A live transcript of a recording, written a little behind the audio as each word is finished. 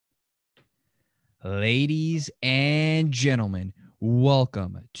Ladies and gentlemen,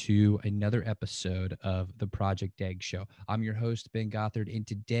 welcome to another episode of the Project Egg Show. I'm your host, Ben Gothard, and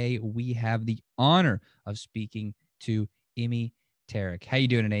today we have the honor of speaking to Immy Tariq. How you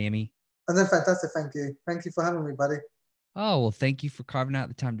doing today, Immy? I'm doing fantastic, thank you. Thank you for having me, buddy. Oh, well, thank you for carving out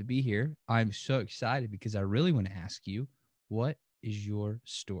the time to be here. I'm so excited because I really want to ask you, what is your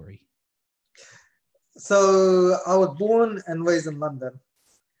story? So I was born and raised in London,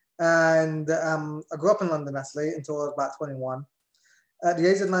 and I grew up in London actually until I was about 21. At the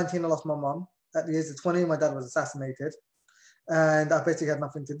age of 19, I lost my mum. At the age of 20, my dad was assassinated, and I basically had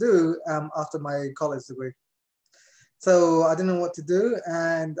nothing to do after my college degree. So I didn't know what to do,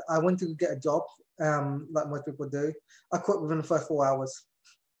 and I went to get a job, like most people do. I quit within the first 4 hours.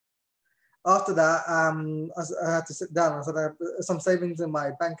 After that, I had to sit down. I said I have some savings in my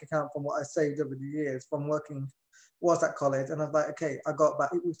bank account from what I saved over the years from working whilst at college. And I was like, okay, I got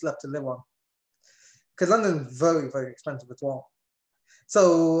about 8 weeks left to live on. Because London's very, very expensive as well.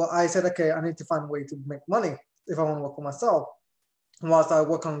 So I said, okay, I need to find a way to make money if I want to work for myself. Whilst I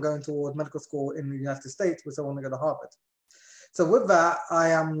work on going towards medical school in the United States, which I want to go to Harvard. So with that,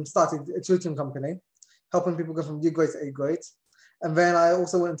 I started a tutoring company, helping people go from U grades to A grades. And then I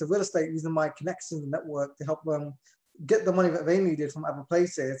also went into real estate using my connections and network to help them get the money that they needed from other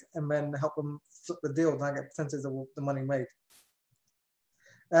places and then help them flip the deal and I get percentages of the money made.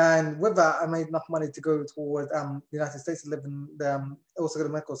 And with that, I made enough money to go towards the United States to live in, also go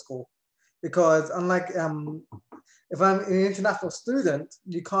to medical school. Because unlike if I'm an international student,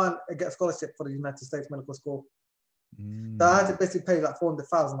 you can't get a scholarship for the United States medical school. So I had to basically pay like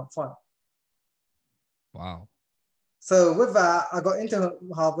 $400,000 up front. Wow. So with that, I got into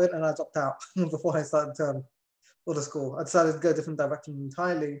Harvard and I dropped out before I started all the school. I decided to go a different direction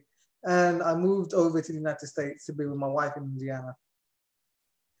entirely. And I moved over to the United States to be with my wife in Indiana.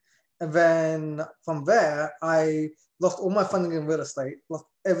 And then from there, I lost all my funding in real estate, lost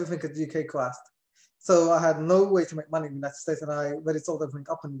everything at the UK crashed. So I had no way to make money in the United States and I already sold everything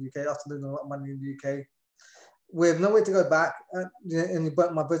up in the UK after losing a lot of money in the UK. With no way to go back and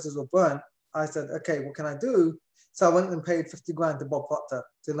my bridges were burnt, I said, okay, what can I do? So I went and paid 50 grand to Bob Proctor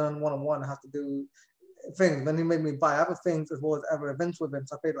to learn one-on-one how to do things. Then he made me buy other things as well as other events with him.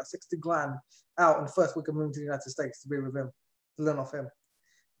 So I paid like 60 grand out in the first week of moving to the United States to be with him, to learn off him.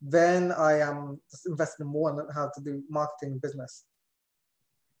 Then I just invested more and learned how to do marketing and business.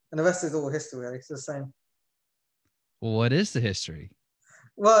 And the rest is all history, it's the same. Well, what is the history?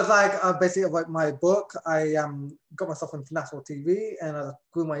 Well, it's like basically like my book, I got myself into national TV and I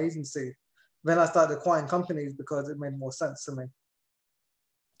grew my agency. Then I started acquiring companies because it made more sense to me.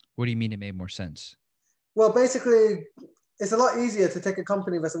 What do you mean it made more sense? Well, basically, it's a lot easier to take a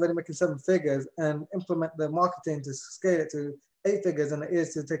company that's already making 7 figures and implement the marketing to scale it to 8 figures than it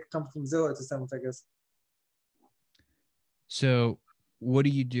is to take a company from 0 to 7 figures. So what are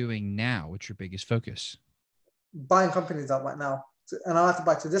you doing now? What's your biggest focus? Buying companies out right now. And I have to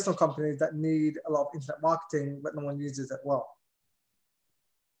buy traditional companies that need a lot of internet marketing, but no one uses it well.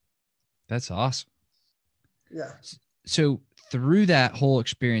 That's awesome. Yeah. So through that whole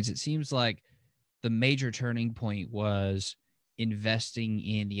experience, it seems like the major turning point was investing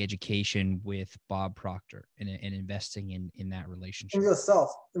in the education with Bob Proctor and investing in that relationship. In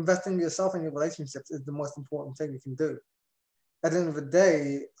yourself. Investing in yourself and your relationships is the most important thing you can do. At the end of the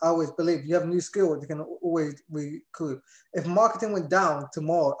day, I always believe you have new skills, you can always recruit. If marketing went down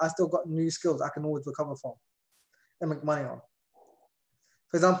tomorrow, I still got new skills I can always recover from and make money on.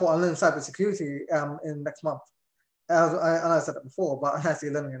 For example, I learned cybersecurity in next month. I said that before, but I'm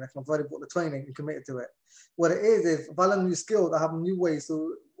actually learning it next month. I've already bought the training and committed to it. What it is if I learn new skills, I have new ways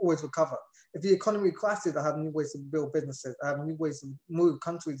to always recover. If the economy crashes, I have new ways to build businesses. I have new ways to move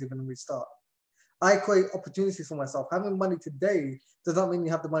countries even and restart. I create opportunities for myself. Having money today does not mean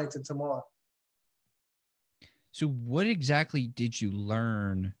you have the money to tomorrow. So what exactly did you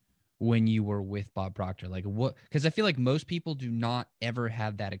learn when you were with Bob Proctor? Like what, because I feel like most people do not ever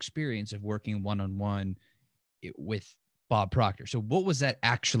have that experience of working one-on-one with Bob Proctor. So what was that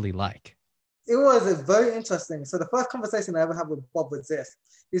actually like? It was very interesting. So the first conversation I ever had with Bob was this.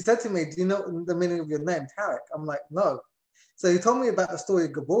 He said to me, do you know the meaning of your name, Tariq? I'm like, no. So he told me about the story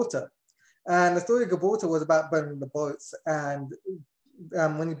of Gibraltar. And the story of Gibraltar was about burning the boats. And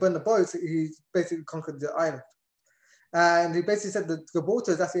when he burned the boats, he basically conquered the island. And he basically said that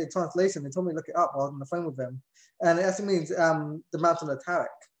Gibraltar is actually a translation. He told me to look it up while I was on the phone with him. And it actually means the mountain of Tariq.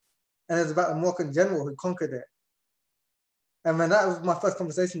 And it's about a Moroccan general who conquered it. And then that was my first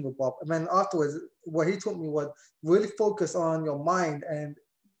conversation with Bob. And then afterwards, what he taught me was really focus on your mind and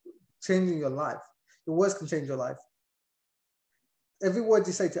changing your life. Your words can change your life. every word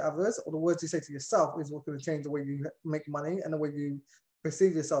you say to others or the words you say to yourself is what's going to change the way you make money and the way you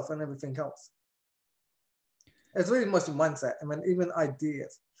perceive yourself and everything else. It's really mostly mindset. I mean, even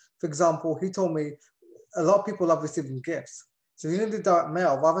ideas. For example, he told me a lot of people love receiving gifts. So you need to direct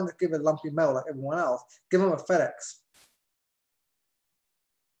mail, rather than give a lumpy mail like everyone else, give them a FedEx.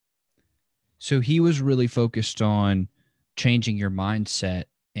 So he was really focused on changing your mindset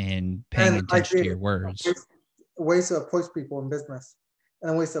and paying And attention to ideas, your words. ways to approach people in business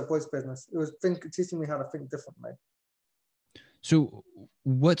and ways to approach business. It was teaching me how to think differently. So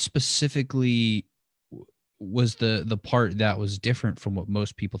what specifically was the part that was different from what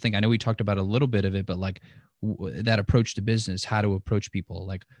most people think? I know we talked about a little bit of it, but like that approach to business, how to approach people,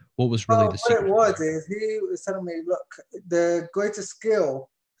 like what was really the What it secret? was is he was telling me, look, the greatest skill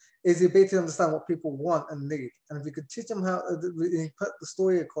is the ability to understand what people want and need. And if you could teach them how you put the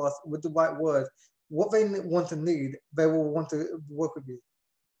story across with the right words, what they want and need, they will want to work with you.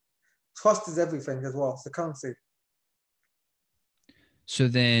 Trust is everything as well. It's the currency. So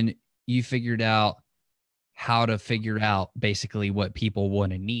then you figured out how to figure out basically what people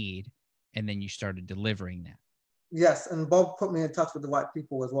want to need, and then you started delivering that. Yes, and Bob put me in touch with the right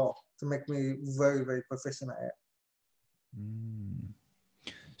people as well to make me very, very proficient at it. Mm.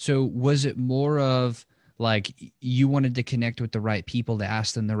 So was it more of like you wanted to connect with the right people to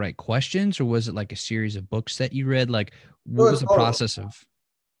ask them the right questions, or was it like a series of books that you read? Like It what was was the both. process of?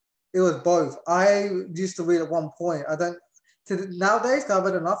 It was both. I used to read at one point. I don't nowadays. I've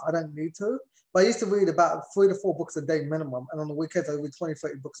read enough. I don't need to. But I used to read about 3 to 4 books a day minimum, and on the weekends I read 20,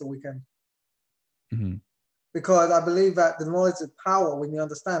 30 books a weekend. Mm-hmm. Because I believe that the knowledge is power when you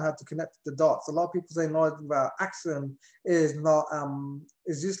understand how to connect the dots. A lot of people say knowledge without action is not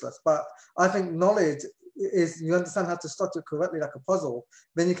is useless, but I think knowledge is you understand how to structure it correctly like a puzzle,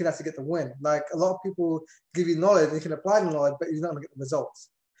 then you can actually get the win. Like a lot of people give you knowledge and you can apply the knowledge, but you're not gonna get the results.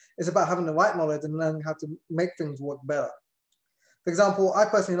 It's about having the right knowledge and learning how to make things work better. For example, I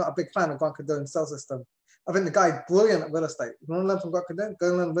personally not a big fan of Grant Cardone's sales system. I think the guy is brilliant at real estate. You want to learn from Grant Cardone? Go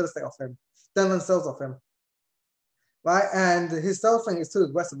and learn real estate off him. Don't learn sales off him. Right? And his sales thing is too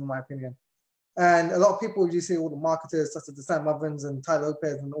aggressive, in my opinion. And a lot of people, you see all the marketers, such as the Sam Ovens and Ty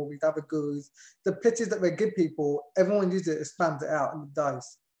Lopez and all these other gurus, the pitches that they give people, everyone uses it, spams it out, and it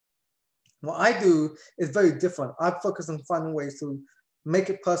dies. What I do is very different. I focus on finding ways to make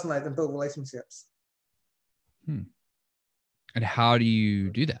it personalized and build relationships. And how do you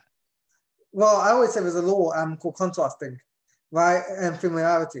do that? Well, I always say there's a law called contrasting, right? And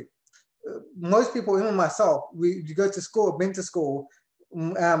familiarity. Most people, even myself, you go to school, been to school,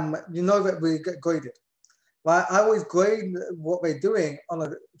 you know that we get graded. Right? I always grade what they're doing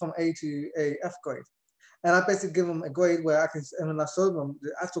from A to a F grade. And I basically give them a grade where I can, and then I show them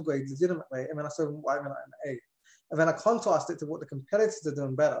the actual grade legitimately, and then I show them why I'm an A. And then I contrast it to what the competitors are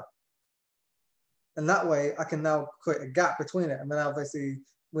doing better. And that way I can now create a gap between it. And then obviously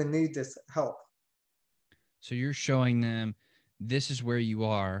we need this help. So you're showing them this is where you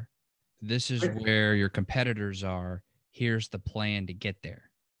are. This is where your competitors are. Here's the plan to get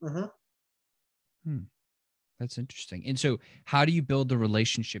there. Mm-hmm. That's interesting. And so how do you build the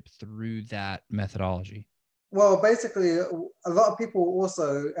relationship through that methodology? Well, basically, a lot of people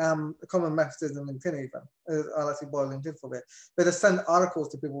also, a common method is in LinkedIn even. I'll actually borrow LinkedIn for a bit. But they send articles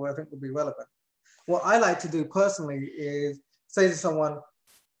to people who I think would be relevant. What I like to do personally is say to someone,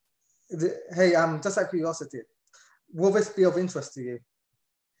 hey, just out of curiosity, will this be of interest to you?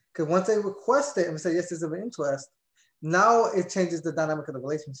 Because once they request it and say, yes, this is of interest, now it changes the dynamic of the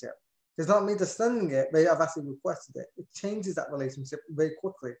relationship. It's not me just sending it, they have actually requested it. It changes that relationship very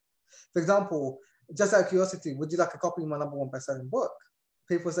quickly. For example, just out of curiosity, would you like a copy of my #1 best-selling book?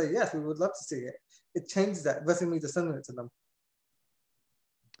 People say, yes, we would love to see it. It changes that versus me just sending it to them.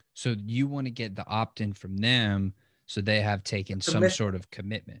 So you want to get the opt-in from them so they have taken some sort of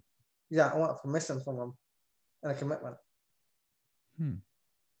commitment. Yeah, I want a permission from them and a commitment.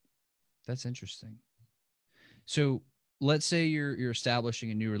 That's interesting. So let's say you're establishing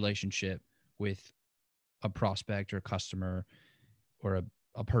a new relationship with a prospect or a customer or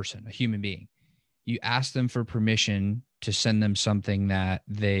a person, a human being. You ask them for permission to send them something that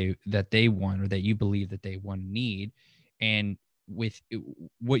they want or that you believe that they want and need. And with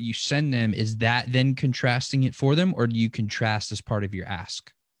what you send them, is that then contrasting it for them, or do you contrast as part of your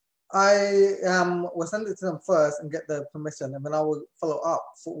ask? I will send it to them first and get their permission, and then I will follow up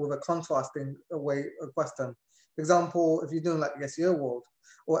with a contrasting way of question. For example, if you're doing like SEO World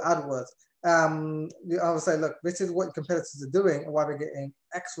or AdWords, I would say, look, this is what your competitors are doing and why they're getting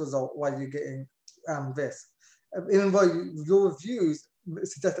X result, why you're getting this. Even though your reviews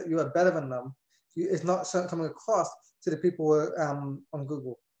suggest that you are better than them, it's not coming across to the people on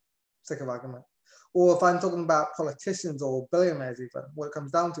Google, sake of argument. Or if I'm talking about politicians or billionaires even, what it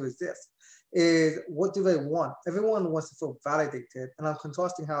comes down to is this, is what do they want? Everyone wants to feel validated, and I'm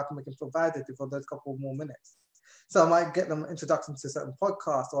contrasting how I can make them feel validated for those couple more minutes. So I might get them introductions to certain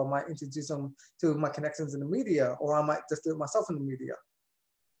podcasts, or I might introduce them to my connections in the media, or I might just do it myself in the media.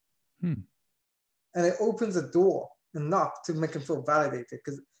 And it opens a door enough to make them feel validated,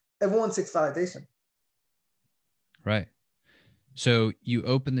 because everyone seeks validation. Right. So you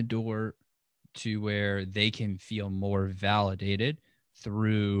open the door to where they can feel more validated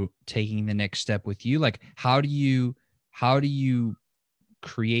through taking the next step with you. Like, how do you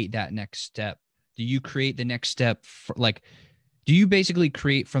create that next step? Do you create the next step do you basically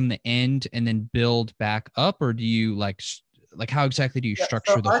create from the end and then build back up, or do you like how exactly do you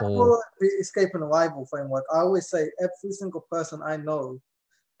structure the I whole? call it the escape and arrival framework. I always say every single person I know,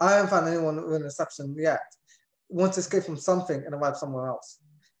 I haven't found anyone with an exception yet, wants to escape from something and arrive somewhere else.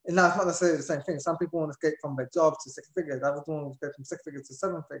 And now it's not necessarily the same thing. Some people want to escape from their job to 6 figures. Others want to escape from 6 figures to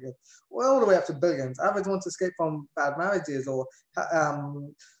 7 figures, well, all the way up to billions. Others want to escape from bad marriages or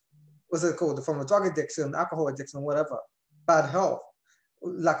what's it called? From a drug addiction, alcohol addiction, whatever, bad health,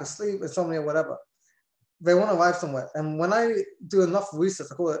 lack of sleep, insomnia, whatever. They want to arrive somewhere. And when I do enough research,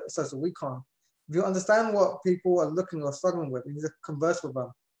 I call it social recon. If you understand what people are looking or struggling with, and you just converse with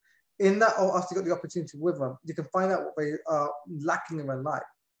them, in that, or after you got the opportunity with them, you can find out what they are lacking in their life.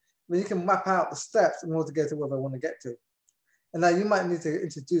 Then you can map out the steps in order to get to where they want to get to. And now you might need to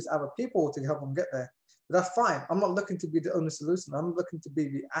introduce other people to help them get there. But that's fine. I'm not looking to be the only solution. I'm looking to be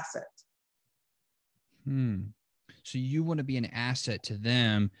the asset. So you want to be an asset to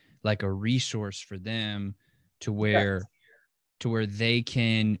them, like a resource for them to where they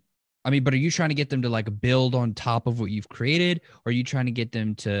can, I mean, but are you trying to get them to like build on top of what you've created? Or are you trying to get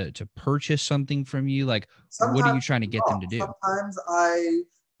them to purchase something from you? Like, Sometimes what are you trying to get them to do? Sometimes I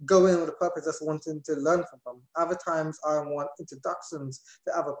go in with a purpose just wanting to learn from them. Other times I want introductions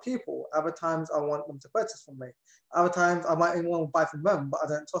to other people. Other times I want them to purchase from me. Other times I might even want to buy from them, but I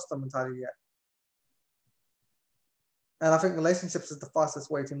don't trust them entirely yet. And I think relationships is the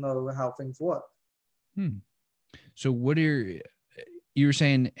fastest way to know how things work. So what are you were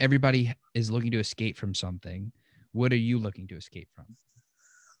saying everybody is looking to escape from something. What are you looking to escape from?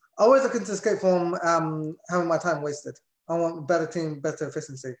 Always looking to escape from having my time wasted. I want a better team, better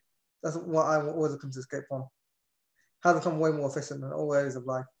efficiency. That's what I'm always looking to escape from. How to become way more efficient in all areas of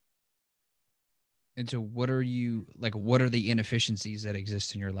life. And so what are the inefficiencies that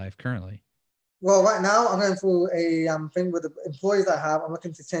exist in your life currently? Well, right now I'm going through a thing with the employees I have. I'm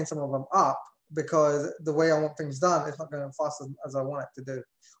looking to change some of them up because the way I want things done is not going as fast as I want it to do.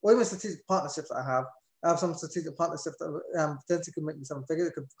 Or even strategic partnerships that I have some strategic partnerships that potentially could make me some figure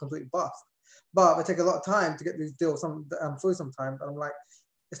that could completely bust. But it take a lot of time to get these deals through sometimes. And I'm like,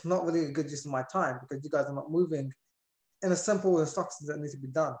 it's not really a good use of my time because you guys are not moving in a simple instructions that need to be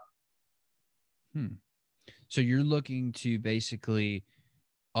done. So you're looking to basically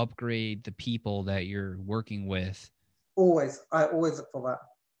upgrade the people that you're working with. I always look for that.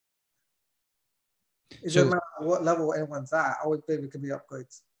 It doesn't matter what level anyone's at, I always believe it could be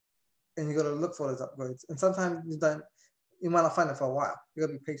upgrades. And you got to look for those upgrades. And sometimes you might not find it for a while. You got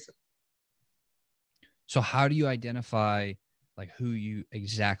to be patient. So how do you identify like who you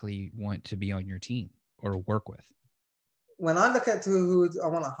exactly want to be on your team or work with? When I look at who I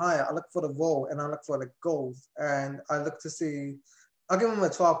want to hire, I look for the role and I look for the goals. And I look to see, I'll give them a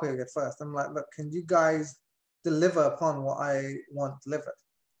trial period first. I'm like, look, can you guys deliver upon what I want delivered?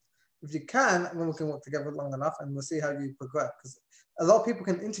 If you can, then we can work together long enough and we'll see how you progress. Because a lot of people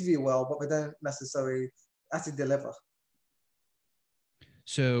can interview well, but they don't necessarily actually deliver.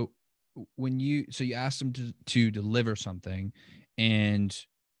 So you ask them to deliver something, and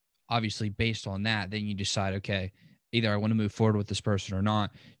obviously based on that, then you decide, okay, either I want to move forward with this person or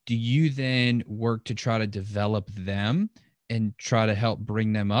not. Do you then work to try to develop them and try to help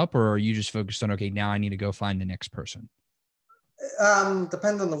bring them up, or are you just focused on, okay, now I need to go find the next person?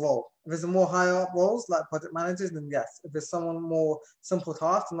 Depends on the role. If it's a more higher up roles like project managers, then yes. If it's someone more simple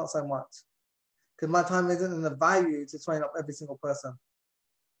tasks, not so much. Because my time isn't in the value to train up every single person.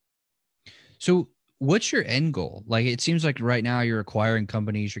 So what's your end goal? Like, it seems like right now you're acquiring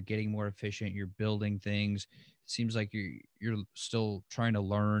companies, you're getting more efficient, you're building things. It seems like you're still trying to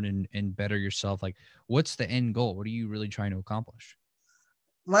learn and better yourself. Like, what's the end goal? What are you really trying to accomplish?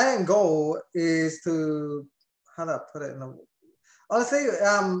 My end goal is to, how do I put it? Honestly,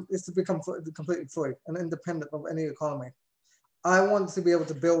 is to become completely free and independent of any economy. I want to be able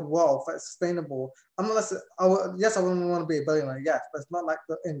to build wealth that's sustainable. Unless yes, I wouldn't want to be a billionaire, yes, but it's not like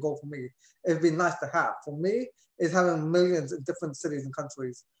the end goal for me. It'd be nice to have. For me, it's having millions in different cities and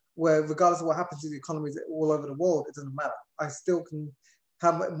countries where, regardless of what happens to the economies all over the world, it doesn't matter. I still can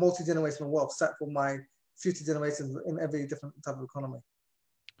have multi-generational wealth set for my future generations in every different type of economy.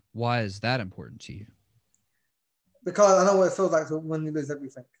 Why is that important to you? Because I know what it feels like when you lose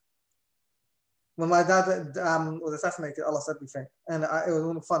everything. When my dad was assassinated, I lost everything. And it was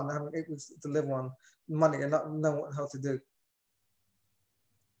really fun having 8 weeks to live on money and not know what how to do.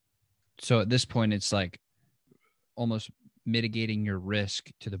 So at this point, it's like almost mitigating your risk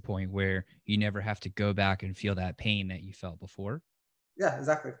to the point where you never have to go back and feel that pain that you felt before. Yeah,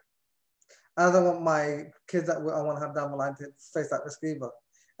 exactly. I don't want my kids that I want to have down the line to face that risk either.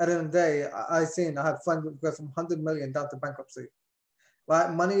 At the end of the day, I had friends go from 100 million down to bankruptcy.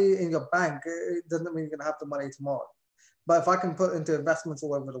 Right? Money in your bank, it doesn't mean you're going to have the money tomorrow. But if I can put into investments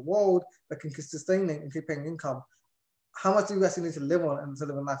all over the world that can sustain it and keep paying income, how much do you actually need to live on and to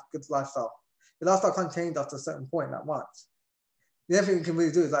live a good lifestyle? Your lifestyle can't change after a certain point that much. The only thing you can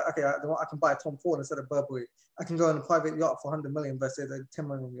really do is like, okay, I can buy a Tom Ford instead of Burberry. I can go on a private yacht for 100 million versus a 10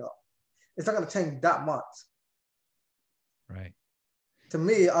 million yacht. It's not going to change that much. Right. To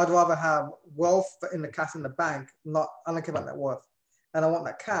me, I'd rather have wealth in the cash in the bank, I don't care about net worth. And I want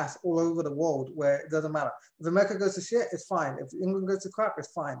that cash all over the world where it doesn't matter. If America goes to shit, it's fine. If England goes to crap,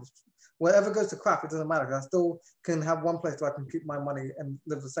 it's fine. Wherever goes to crap, it doesn't matter. I still can have one place where I can keep my money and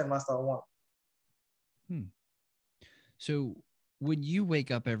live the same lifestyle I want. So when you wake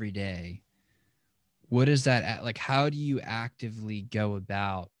up every day, what is that like? How do you actively go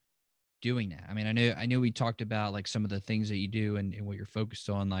about doing that? I mean, I know we talked about like some of the things that you do and what you're focused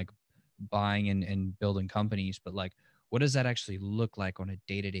on, like buying and building companies, but like, what does that actually look like on a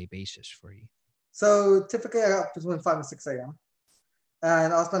day-to-day basis for you? So typically I get up between 5 and 6 a.m.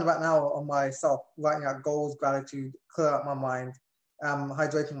 And I'll spend about an hour on myself, writing out goals, gratitude, clear out my mind,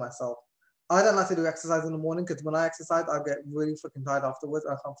 hydrating myself. I don't like to do exercise in the morning because when I exercise, I get really freaking tired afterwards.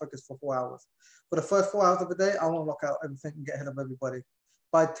 I can't focus for 4 hours. For the first 4 hours of the day, I want to knock out everything and get ahead of everybody.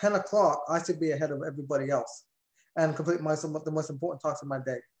 By 10 o'clock, I should be ahead of everybody else and complete the most important tasks of my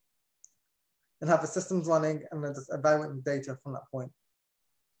day. And have the systems running and then just evaluating data from that point.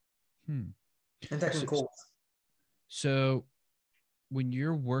 And taking calls. So when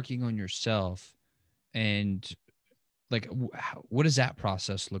you're working on yourself and like, what does that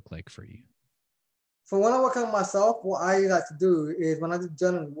process look like for you? For when I work on myself, what I like to do is when I do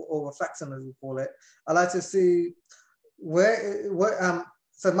journaling or reflection, as we call it, I like to see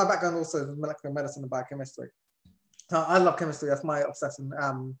so my background also is molecular medicine and biochemistry. I love chemistry, that's my obsession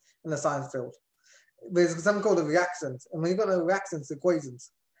in the science field. There's something called the reactions. And when you've got the reactions,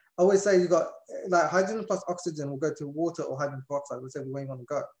 equations, I always say you got like hydrogen plus oxygen will go to water or hydrogen peroxide, whichever way you want to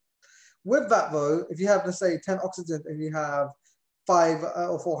go. With that though, if you have, let's say, 10 oxygen and you have 5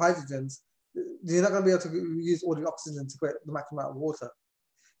 or 4 hydrogens, you're not going to be able to use all the oxygen to create the maximum amount of water.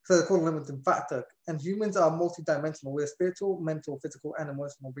 So they're called limiting factor. And humans are multidimensional. We're spiritual, mental, physical, and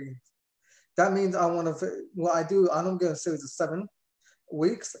emotional beings. That means what I do, I don't go in a series of 7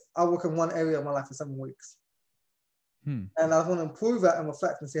 weeks. I work in one area of my life for 7 weeks. And I want to improve that and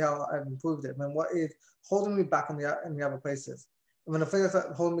reflect and see how I've improved it. And then what is holding me back in the other places. And then the thing that's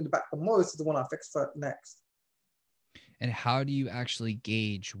holding me back the most is the one I fix next. And how do you actually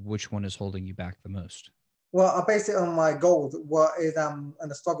gauge which one is holding you back the most? Well, I base it on my goals, what is and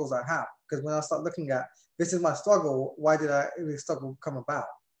the struggles I have. Because when I start looking at this is my struggle, why did this struggle come about?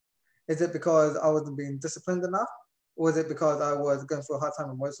 Is it because I wasn't being disciplined enough? Or is it because I was going through a hard time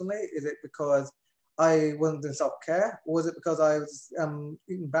emotionally? Is it because I wasn't doing self-care? Or is it because I was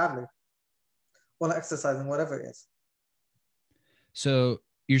eating badly? Or not exercising, whatever it is. So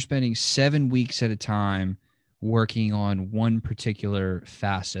you're spending 7 weeks at a time working on one particular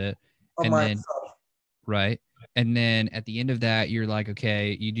facet. And then, right. And then at the end of that, you're like,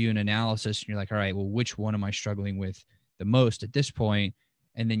 okay, you do an analysis and you're like, all right, well, which one am I struggling with the most at this point?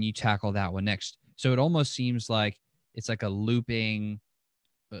 And then you tackle that one next. So it almost seems like it's like a looping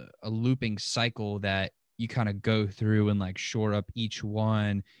cycle that you kind of go through and like shore up each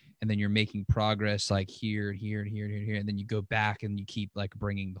one. And then you're making progress like here and here and here and here. And then you go back and you keep like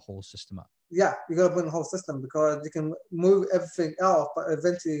bringing the whole system up. Yeah, you got to bring the whole system because you can move everything else, but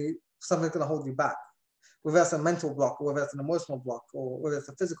eventually something's going to hold you back. Whether it's a mental block, or whether it's an emotional block, or whether it's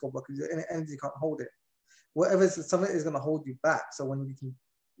a physical block, any energy can't hold it. Whatever something is going to hold you back. So when you can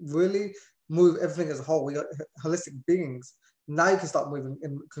really move everything as a whole, we are holistic beings. Now you can start moving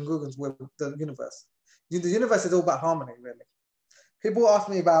in congruence with the universe. The universe is all about harmony, really. People ask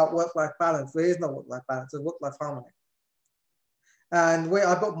me about work-life balance. There is no work-life balance. There's work-life harmony. And the way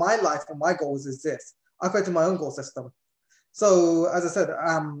I built my life and my goals is this. I created my own goal system. So as I said,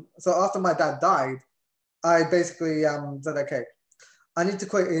 so after my dad died, I basically said, okay, I need to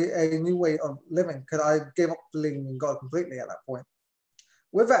create a new way of living because I gave up believing in God completely at that point.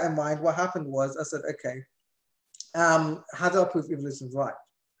 With that in mind, what happened was I said, okay, how do I prove evolution is right?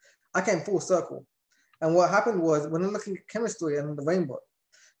 I came full circle. And what happened was when I'm looking at chemistry and the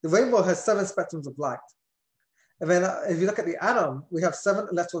rainbow has 7 spectrums of light. And then if you look at the atom, we have 7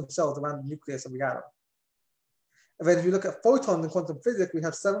 electron shells around the nucleus of the atom. And then if you look at photons in quantum physics, we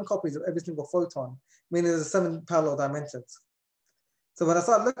have 7 copies of every single photon, meaning there's 7 parallel dimensions. So when I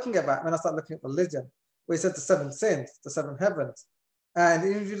start looking at that, when I start looking at religion, where it said the 7 sins, the 7 heavens, and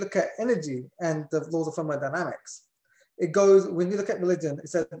if you look at energy and the laws of thermodynamics, it goes, when you look at religion, it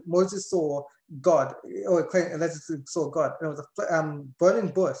said Moses saw God, or allegedly saw God, and it was a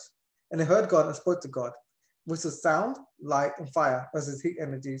burning bush, and he heard God and spoke to God, which is sound, light, and fire, versus heat,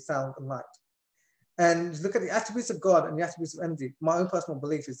 energy, sound, and light. And you look at the attributes of God and the attributes of energy. My own personal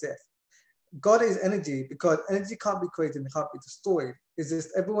belief is this. God is energy because energy can't be created and can't be destroyed. It's just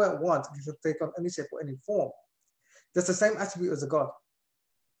everywhere at once, it can take on any shape or any form. That's the same attribute as a God.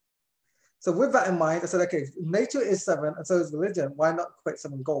 So with that in mind, I said, okay, nature is 7 and so is religion. Why not create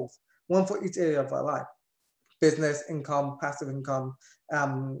 7 goals? 1 for each area of our life. Business, income, passive income,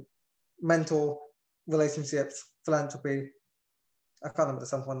 mental, relationships, philanthropy. I can't remember the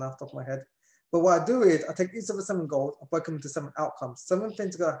 7th one off the top of my head. But what I do is I take each of the 7 goals and break them into 7 outcomes. 7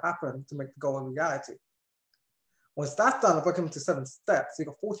 things are going to happen to make the goal a reality. Once that's done, I break them into 7 steps. So you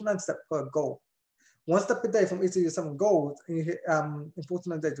got 49 steps per goal. 1 step a day from each of your 7 goals, and you hit in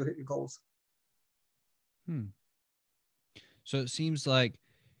 49 days you'll hit your goals. So it seems like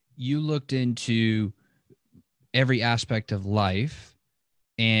you looked into every aspect of life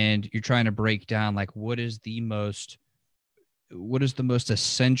and you're trying to break down like what is the most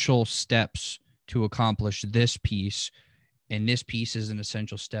essential steps to accomplish this piece, and this piece is an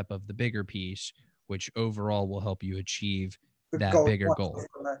essential step of the bigger piece, which overall will help you achieve that bigger goal.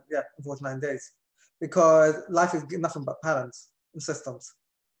 Yeah, in 49 days. Because life is nothing but patterns and systems.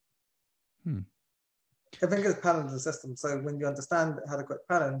 Everything is patterns and systems. So when you understand how to create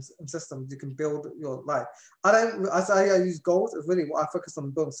patterns and systems, you can build your life. As I use goals, it's really what I focus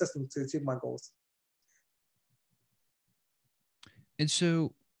on, building systems to achieve my goals. And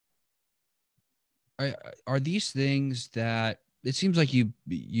so are these things that it seems like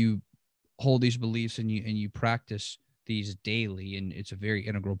you hold these beliefs and you practice these daily, and it's a very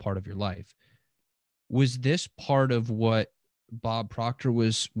integral part of your life. Was this part of what Bob Proctor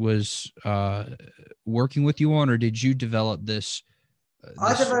was working with you on, or did you develop this?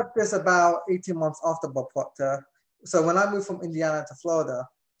 I developed this about 18 months after Bob Proctor. So when I moved from Indiana to Florida,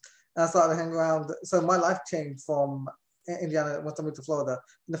 and I started hanging around. So my life changed from Indiana once I moved to Florida.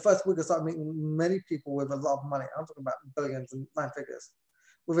 In the first week, I started meeting many people with a lot of money. I'm talking about billions and 9 figures.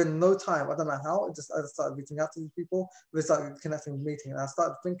 Within no time, I don't know how, I just started reaching out to these people. We started connecting, meeting, and I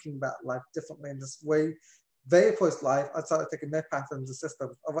started thinking about life differently in this way. They approached life. I started taking their patterns and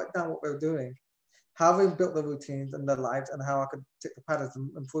systems. I write down what they were doing, how they built their routines and their lives, and how I could take the patterns and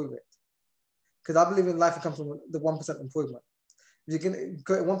improve it. Because I believe in life comes from the 1% improvement. If you can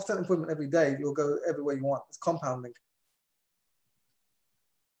get 1% improvement every day, you'll go everywhere you want. It's compounding.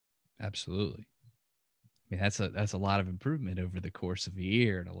 Absolutely. I mean, that's a lot of improvement over the course of a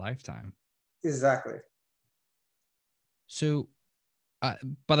year and a lifetime. Exactly. So,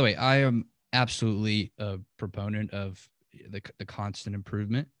 by the way, I am absolutely a proponent of the constant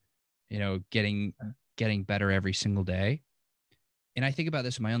improvement. You know, getting better every single day. And I think about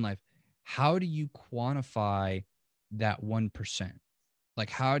this in my own life. How do you quantify that 1%? Like,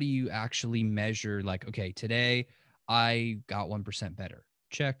 how do you actually measure, like, okay, today I got 1% better?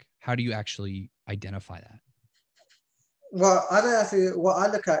 Check. How do you actually identify that? Well, I don't actually, what I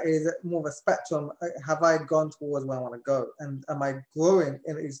look at is more of a spectrum. Have I gone towards where I want to go? And am I growing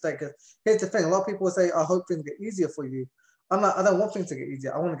in each state? Because here's the thing, a lot of people say, I hope things get easier for you. I don't want things to get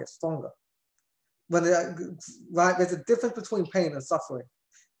easier. I want to get stronger. Right, there's a difference between pain and suffering.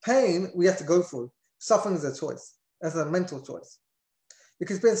 Pain, we have to go through. Suffering is a choice. It's a mental choice. You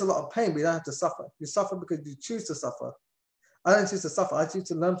can experience a lot of pain, but you don't have to suffer. You suffer because you choose to suffer. I don't choose to suffer. I choose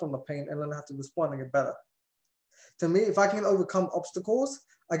to learn from the pain and learn how to respond and get better. To me, if I can overcome obstacles,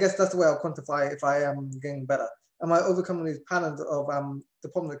 I guess that's the way I'll quantify if I am getting better. Am I overcoming these patterns of the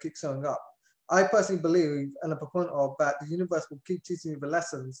problem that keeps showing up? I personally believe, and a proponent of, that the universe will keep teaching you the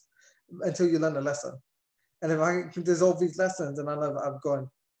lessons until you learn the lesson. And if I can dissolve these lessons, then I know that I've gone.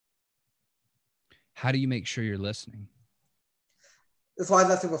 How do you make sure you're listening? That's why I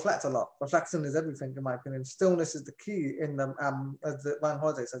like to reflect a lot. Reflection is everything, in my opinion. Stillness is the key in the as the Ryan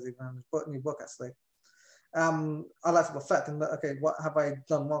Holiday says even in his new book actually. I like to reflect and look, okay, what have I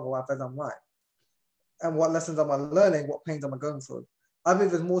done wrong or what have I done right? And what lessons am I learning? What pains am I going through? I believe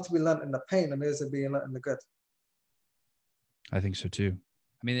there's more to be learned in the pain than there is to be learned in the good. I think so too.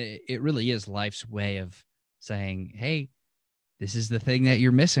 I mean, it really is life's way of saying, hey, this is the thing that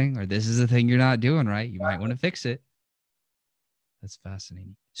you're missing, or this is the thing you're not doing right. You might want to fix it. That's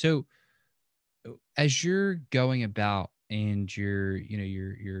fascinating. So as you're going about and you're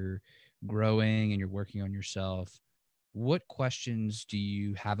growing and you're working on yourself, what questions do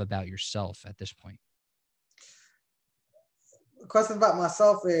you have about yourself at this point? The question about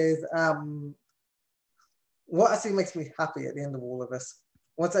myself is what actually makes me happy at the end of all of this?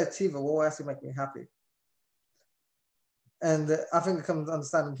 Once I achieve it, what will actually make me happy? And I think it comes to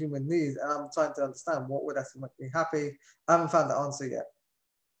understanding human needs, and I'm trying to understand what would actually make me happy. I haven't found the answer yet.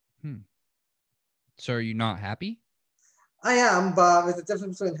 So are you not happy? I am, but there's a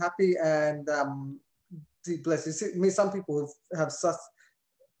difference between happy and deep bliss. You see, some people have such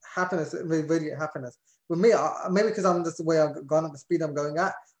happiness, radiant happiness. With me, maybe because I'm just the way I've gone at the speed I'm going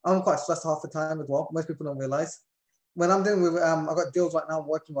at, I'm quite stressed half the time as well. Most people don't realize. When I'm dealing with, I've got deals right now I'm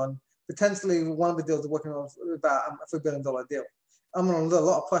working on. Potentially, one of the deals I'm working on is about a $3 billion deal. I'm under a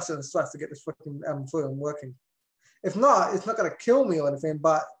lot of pressure and stress to get this fucking through and working. If not, it's not going to kill me or anything,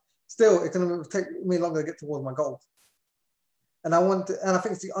 but still, it's going to take me longer to get towards my goal. And I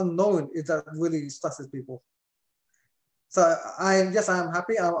think it's the unknown is that really stresses people. So yes, I am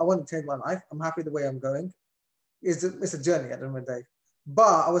happy. I want to change my life. I'm happy the way I'm going. It's a journey at the end of the day.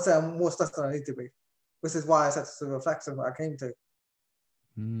 But I would say I'm more stressed than I need to be. This is why I said to reflection what I came to.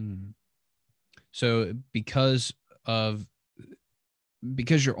 So because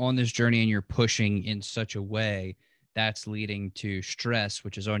you're on this journey and you're pushing in such a way, that's leading to stress,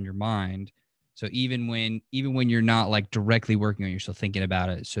 which is on your mind. So even when you're not like directly working on, you're still thinking about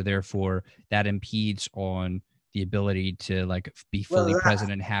it. So therefore that impedes on the ability to like be fully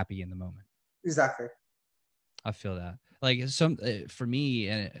present and happy in the moment. Exactly. I feel that. Like for me,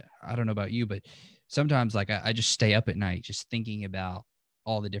 and I don't know about you, but sometimes like I just stay up at night just thinking about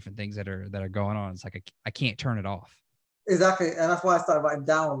all the different things that are going on. It's like I can't turn it off. Exactly, and that's why I started writing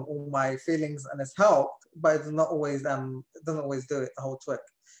down all my feelings, and it's helped, but it's not always it doesn't always do it the whole trick.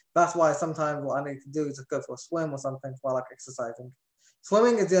 That's why sometimes what I need to do is just go for a swim or something while like exercising.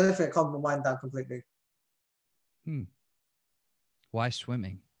 Swimming is the only thing that calms my mind down completely. Why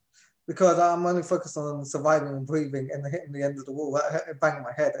swimming? Because I'm only focused on surviving and breathing and hitting the end of the wall, banging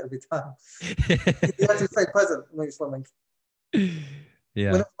my head every time. You have to stay present when you're swimming.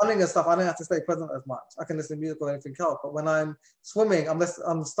 Yeah. When I'm running and stuff, I don't have to stay present as much. I can listen to music or anything else. But when I'm swimming,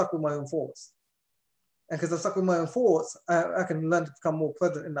 I'm stuck with my own thoughts. And because I'm stuck with my own thoughts, I can learn to become more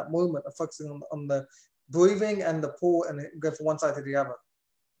present in that moment of focusing on the breathing and the pull and go from one side to the other.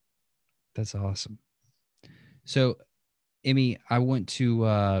 That's awesome. So, Immy, I want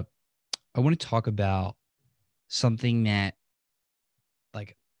to talk about something that,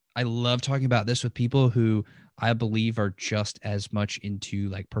 like, I love talking about this with people who I believe are just as much into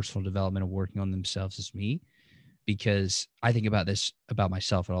like personal development and working on themselves as me, because I think about this about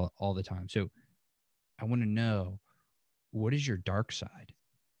myself all the time. So I want to know, what is your dark side?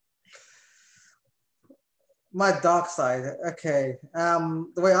 My dark side, okay.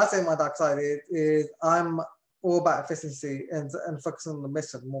 The way I say my dark side is I'm all about efficiency and focusing on the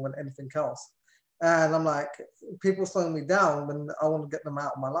mission more than anything else. And I'm like, people slowing me down when I want to get them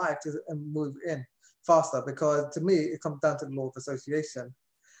out of my life and move in faster, because to me, it comes down to the law of association.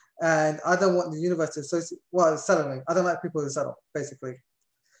 And I don't want the universe to associate, well, settling. I don't like people who settle, basically.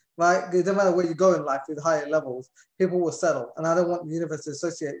 Right? It doesn't matter where you go in life with higher levels, people will settle. And I don't want the universe to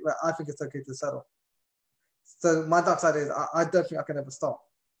associate, but I think it's okay to settle. So my dark side is I don't think I can ever stop.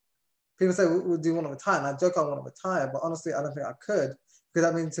 People say, well, do you want to retire? And I joke I want to retire, but honestly, I don't think I could, because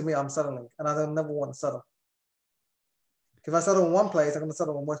that means to me I'm settling, and I don't never want to settle. If I settle in one place, I'm going to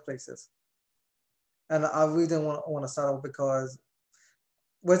settle in most places. And I really don't want to settle, because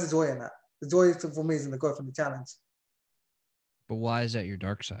where's the joy in that? The joy for me is in the growth and the challenge. But why is that your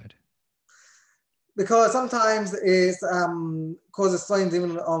dark side? Because sometimes it causes strains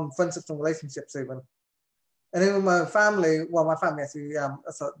even on friendships and relationships even. And even my family, well, my family actually,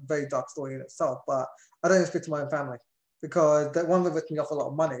 that's a very dark story in itself, but I don't even speak to my own family, because one, they've written me off a lot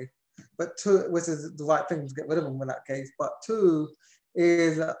of money, but two, which is the right thing to get rid of them in that case, but two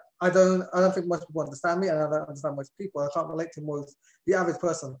is I don't think most people understand me, and I don't understand most people. I can't relate to the average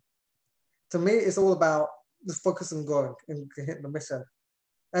person. To me, it's all about just focusing on growing and hitting the mission.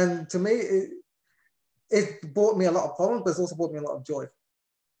 And to me, it brought me a lot of problems, but it's also brought me a lot of joy.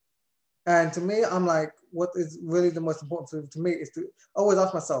 And to me, I'm like, what is really the most important thing to me is to always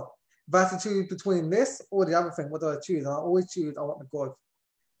ask myself, if I have to choose between this or the other thing, what do I choose? And I always choose, I want the growth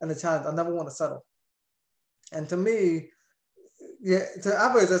and the challenge. I never want to settle. And to me, yeah, to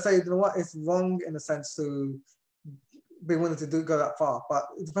others, I say, you know what, it's wrong in a sense to be willing to go that far, but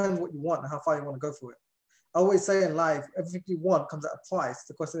it depends what you want and how far you want to go for it. I always say in life, everything you want comes at a price.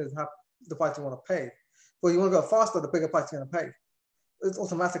 The question is how the price you want to pay. Well, you want to go faster, the bigger price you're going to pay. It's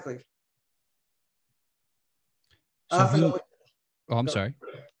automatically. So I think who? Oh, I'm go, sorry.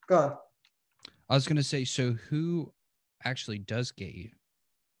 go on. I was gonna say, so who actually does get you?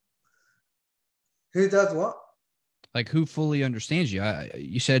 Who does what? Like, who fully understands you?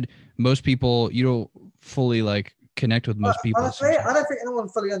 You said most people, you don't fully like connect with most people. It Honestly, seems I like. don't think anyone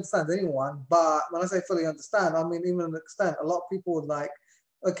fully understands anyone. But when I say fully understand, I mean even to an extent. A lot of people would like,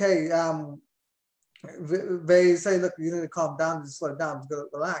 okay, they say, look, you need to calm down, just slow down, just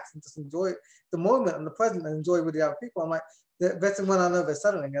relax, and just enjoy the moment and the present, and enjoy with the other people. I'm like, that's when I know they're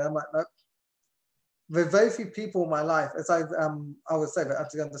settling, and I'm like, no. There are very few people in my life, as I would say, that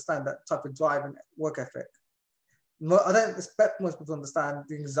actually understand that type of drive and work ethic. I don't expect most people to understand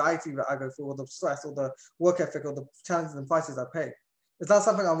the anxiety that I go through, or the stress, or the work ethic, or the challenges and prices I pay. It's not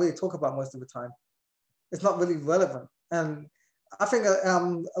something I really talk about most of the time. It's not really relevant. And I think a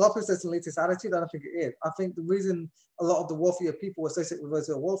lot of people say it's an elitist attitude. I don't think it is. I think the reason a lot of the wealthier people associate with those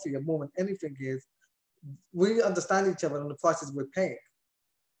who are wealthier more than anything is we understand each other and the prices we're paying.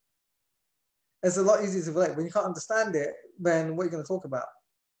 It's a lot easier to relate. When you can't understand it, then what are you going to talk about?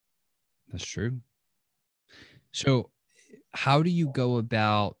 That's true. So, how do you go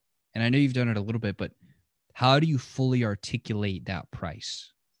about? And I know you've done it a little bit, but how do you fully articulate that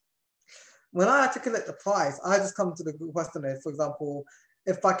price? When I articulate the price, I just come to the question is, for example,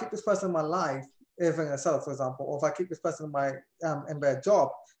 if I keep this person in my life, if I'm going to sell, for example, or if I keep this person in my in their job,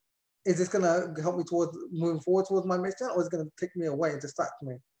 is this going to help me towards moving forward towards my mission, or is it going to take me away and distract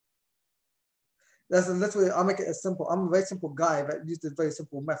me? That's literally, I'll make it as simple. I'm a very simple guy that uses very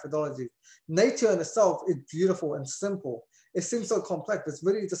simple methodology. Nature in itself is beautiful and simple. It seems so complex, but it's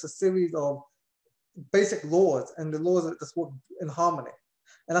really just a series of basic laws, and the laws that just work in harmony.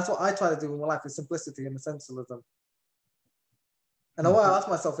 And that's what I try to do in my life, is simplicity and essentialism. And what I ask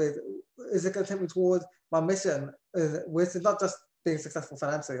myself is it going to take me towards my mission, which is not just being successful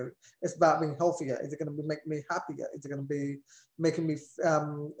financially, it's about being healthier. Is it going to make me happier? Is it going to be making me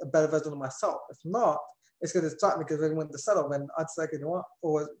a better version of myself? If not, it's going to distract me because I want to settle when I'd say, you know what,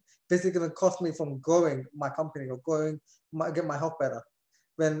 or this is going to cost me from growing my company or get my health better,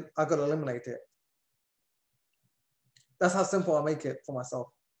 then I've got to eliminate it. That's how simple I make it for myself.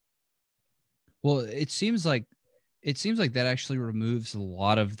 Well, it seems like that actually removes a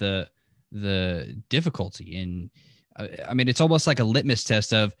lot of the difficulty in. I mean, it's almost like a litmus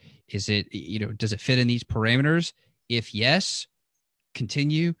test of, is it, does it fit in these parameters? If yes,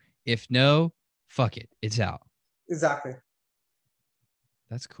 continue. If no, fuck it, it's out. Exactly.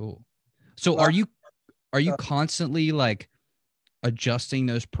 That's cool. So Well, are you constantly like adjusting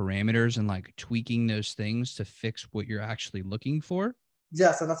those parameters and like tweaking those things to fix what you're actually looking for?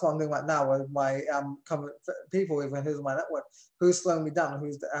 yes, and that's what I'm doing right now with my people, even who's my network, who's slowing me down,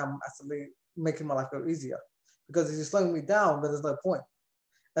 who's actually making my life go easier. Because if you're slowing me down, then there's no point.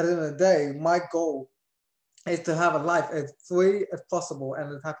 At the end of the day, my goal is to have a life as free as possible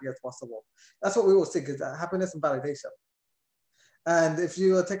and as happy as possible. That's what we all seek, is happiness and validation. And if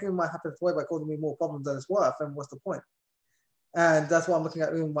you are taking my happiness away by causing me more problems than it's worth, then what's the point? And that's what I'm looking at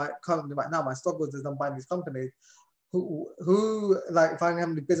in my currently right now. My struggles is I'm buying these companies who like, if I'm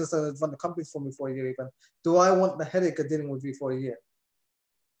having the business owners run the companies for me for a year even, do I want the headache of dealing with you for a year?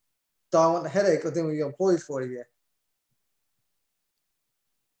 Do I want the headache of dealing with your employees for a year?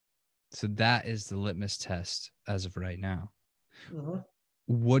 So that is the litmus test as of right now. Mm-hmm.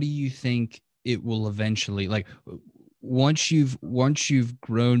 What do you think it will eventually, like, once you've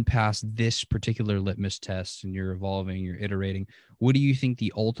grown past this particular litmus test and you're evolving, you're iterating, what do you think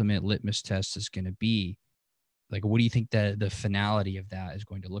the ultimate litmus test is going to be? Like, what do you think the finality of that is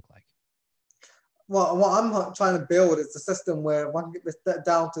going to look like? Well, what I'm trying to build is a system where one can get this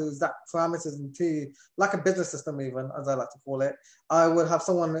down to exact parameters and T, like a business system, even as I like to call it. I would have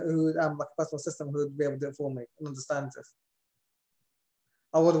someone who, like a personal system, who would be able to do it for me and understand this.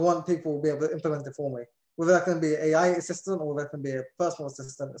 I would want people to be able to implement it for me. Whether that can be an AI assistant or whether that can be a personal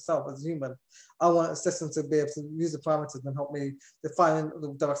assistant itself as a human, I want a system to be able to use the parameters and help me define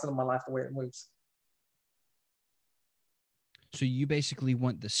the direction of my life, the way it moves. So you basically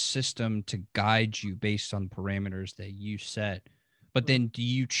want the system to guide you based on parameters that you set. But then do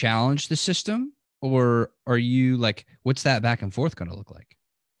you challenge the system? or are you like, what's that back and forth going to look like?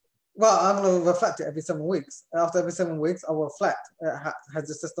 Well, I'm going to reflect it every 7 weeks. After every 7 weeks, I will reflect. Has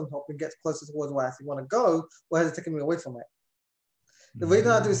the system helped me get closer towards where I actually want to go, or has it taken me away from it? The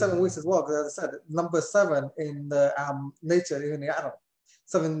reason I do 7 weeks as well, because as I said, number seven in the nature, even the animal,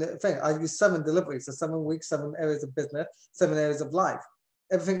 seven thing. I use 7 deliveries, so 7 weeks, 7 areas of business, 7 areas of life.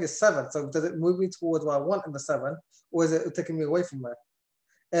 Everything is seven. So does it move me towards what I want in the seven, or is it taking me away from it?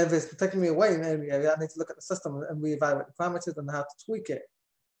 And if it's taking me away in any area, I need to look at the system and reevaluate the parameters and how to tweak it.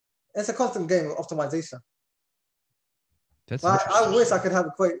 It's a constant game of optimization. That's Right? I interesting. wish I could have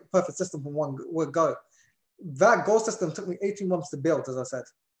a great, perfect system from one go. That goal system took me 18 months to build, as I said.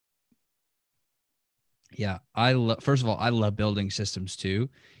 Yeah, first of all, I love building systems too,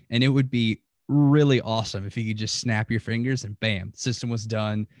 and it would be really awesome if you could just snap your fingers and bam, system was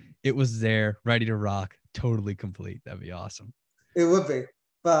done. It was there, ready to rock, totally complete. That'd be awesome. It would be,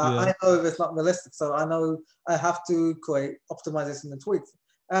 but Yeah. I know it's not realistic. So I know I have to create optimization and tweaks,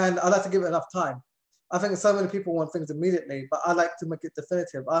 and I like to give it enough time. I think so many people want things immediately, but I like to make it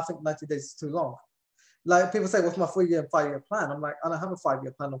definitive. I think 90 days is too long. Like people say, what's my 3 year and 5 year plan? I'm like, I don't have a 5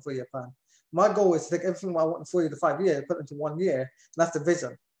 year plan or 3 year plan. My goal is to take everything I want in 3 to 5 years, put it into 1 year. And that's the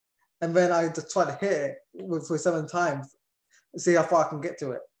vision. And then I just try to hit it for 7 times, and see how far I can get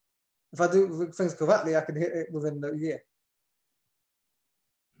to it. If I do things correctly, I can hit it within the year.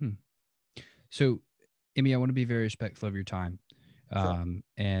 So, Immy, I want to be very respectful of your time. Sure.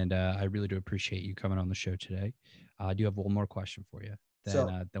 And I really do appreciate you coming on the show today. I do have one more question for you, Sure.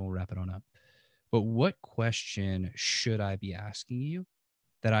 then we'll wrap it on up. But what question should I be asking you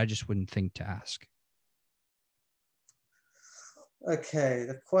that I just wouldn't think to ask? Okay,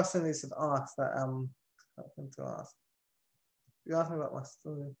 the question you should ask that I think to ask. You asked me about my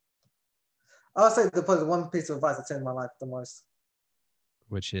story. I would say the one piece of advice that changed my life the most.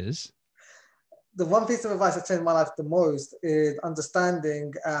 Which is? The one piece of advice that changed my life the most is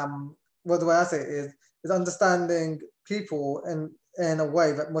understanding. Well, the way I say it is understanding people in a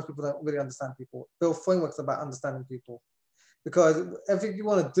way that most people don't really understand people. Build frameworks about understanding people, because everything you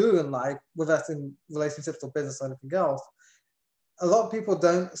want to do in life, whether that's in relationships or business or anything else, a lot of people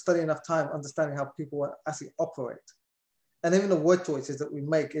don't study enough time understanding how people actually operate. And even the word choices that we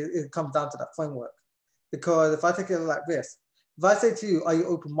make, it comes down to that framework. Because if I take it like this, if I say to you, are you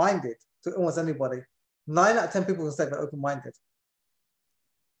open-minded to almost anybody, 9 out of 10 people can say they're open-minded.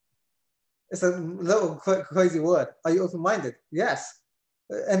 It's a little crazy word. Are you open-minded? Yes.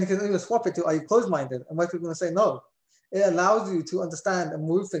 And you can even swap it to, are you closed-minded? And most people are going to say no. It allows you to understand and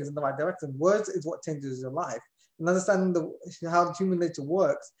move things in the right direction. Words is what changes your life. And understanding how human nature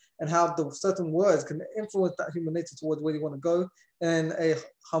works and how the certain words can influence that human nature towards where you want to go in a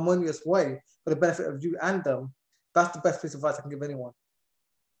harmonious way for the benefit of you and them. That's the best piece of advice I can give anyone.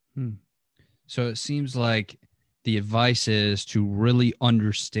 So it seems like the advice is to really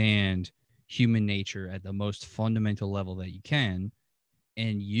understand human nature at the most fundamental level that you can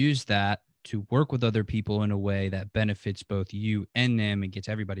and use that to work with other people in a way that benefits both you and them and gets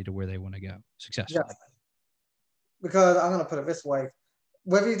everybody to where they want to go successfully. Yes. Because I'm going to put it this way.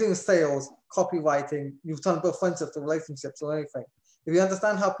 Whether you're doing sales, copywriting, you've done build friendships or relationships or anything, if you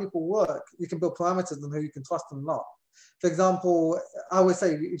understand how people work, you can build parameters on who you can trust and not. For example, I always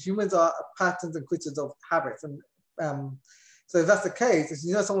say humans are patterns and creatures of habits. And so if that's the case, if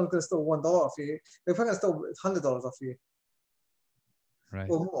you know someone's going to steal $1 off you, they're probably going to steal $100 off you. Right.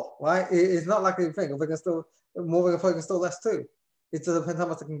 Or more, right? It's not like you think. If they can steal more, they probably can steal less too. It just depends how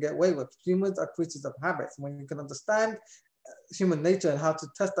much they can get away with. Humans are creatures of habits. When you can understand human nature and how to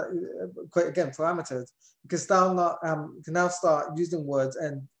test that, create again parameters, you can now start using words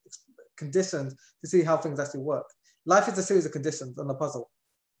and conditions to see how things actually work. Life is a series of conditions on a puzzle.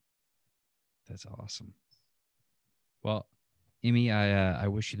 That's awesome. Well, Immy, I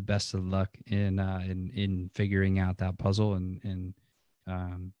wish you the best of luck in figuring out that puzzle, and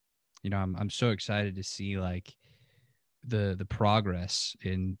you know, I'm so excited to see like the progress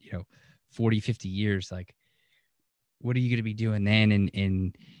in 40, 50 years. Like, what are you going to be doing then?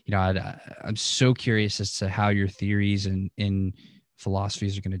 And you know, I'm so curious as to how your theories and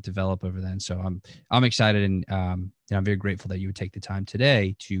philosophies are going to develop over then. So I'm excited, and I'm very grateful that you would take the time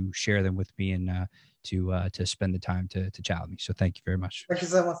today to share them with me and to spend the time to chat with me. So thank you very much. Thank you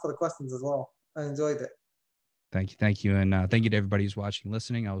so much for the questions as well. I enjoyed it. Thank you, and thank you to everybody who's watching,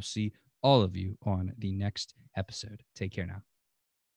 listening. I will see all of you on the next episode. Take care now.